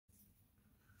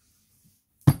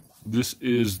This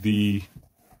is the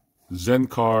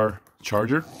Zencar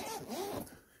charger.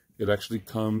 It actually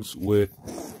comes with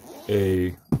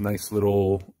a nice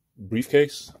little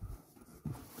briefcase.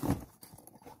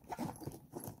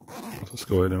 Let's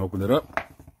go ahead and open it up.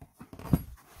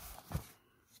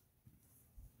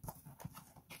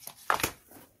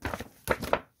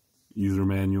 User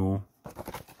manual.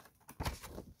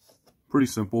 Pretty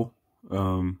simple.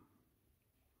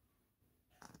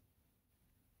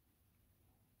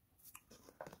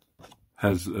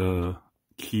 Has a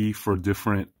key for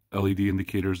different LED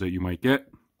indicators that you might get.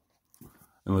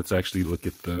 And let's actually look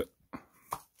at the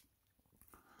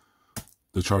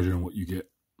charger and what you get.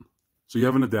 So you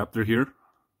have an adapter here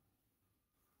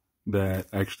that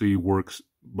actually works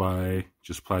by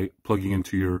just plugging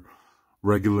into your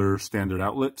regular standard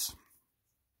outlets.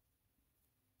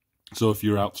 So if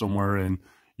you're out somewhere and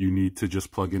you need to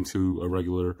just plug into a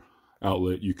regular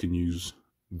outlet, you can use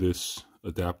this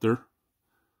adapter.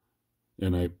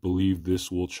 And I believe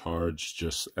this will charge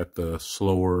just at the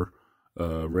slower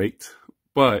rate.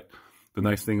 But the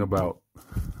nice thing about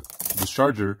this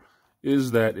charger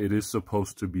is that it is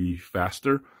supposed to be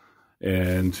faster,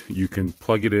 and you can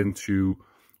plug it into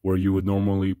where you would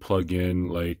normally plug in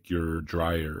like your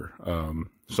dryer.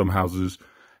 Some houses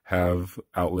have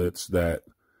outlets that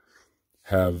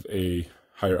have a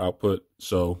higher output,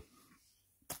 so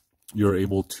you're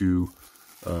able to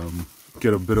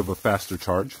get a bit of a faster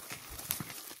charge.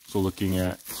 So looking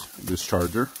at this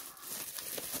charger,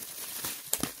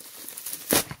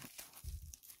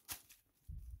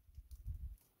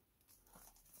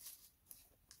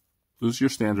 this is your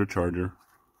standard charger.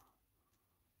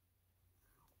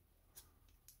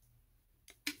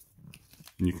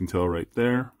 And you can tell right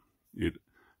there, it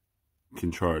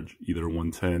can charge either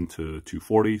 110 to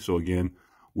 240. So again,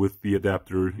 with the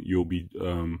adapter, you'll be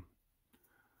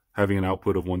having an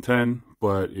output of 110.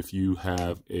 But if you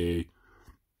have a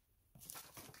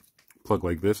plug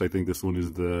like this, I think this one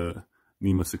is the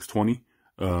NEMA 620,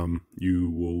 you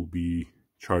will be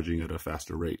charging at a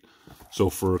faster rate. So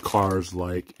for cars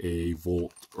like a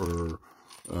Volt or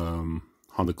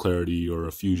Honda Clarity or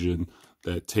a Fusion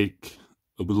that take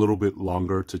a little bit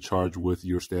longer to charge with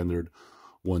your standard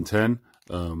 110,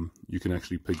 you can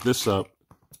actually pick this up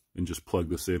and just plug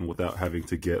this in without having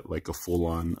to get like a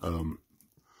full-on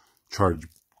charge,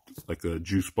 like a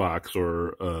juice box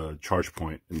or a charge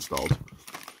point installed.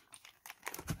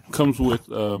 Comes with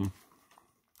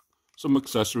some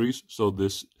accessories. So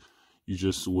this, you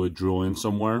just would drill in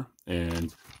somewhere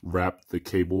and wrap the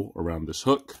cable around this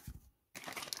hook,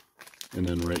 and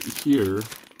then right here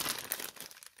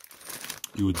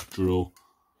you would drill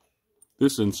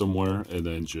this in somewhere and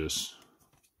then just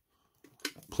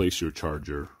place your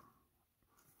charger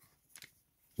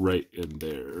right in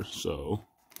there. So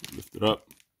lift it up,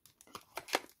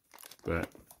 that,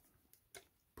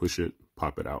 push it,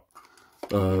 pop it out.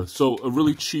 So a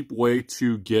really cheap way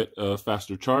to get a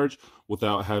faster charge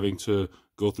without having to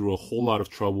go through a whole lot of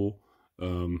trouble.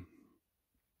 I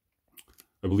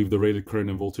believe the rated current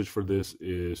and voltage for this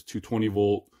is 220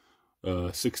 volt,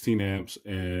 16 amps,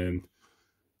 and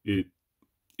it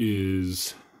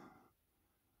is,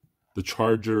 the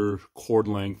charger cord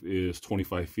length is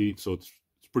 25 feet, so it's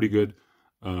pretty good.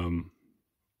 So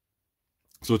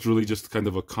it's really just kind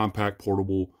of a compact,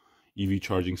 portable EV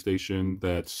charging station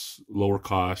that's lower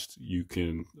cost. You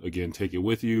can, again, take it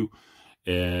with you,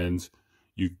 and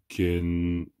you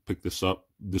can pick this up.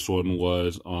 This one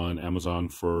was on Amazon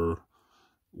for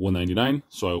 $199,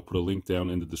 so I'll put a link down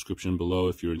in the description below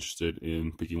if you're interested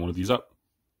in picking one of these up.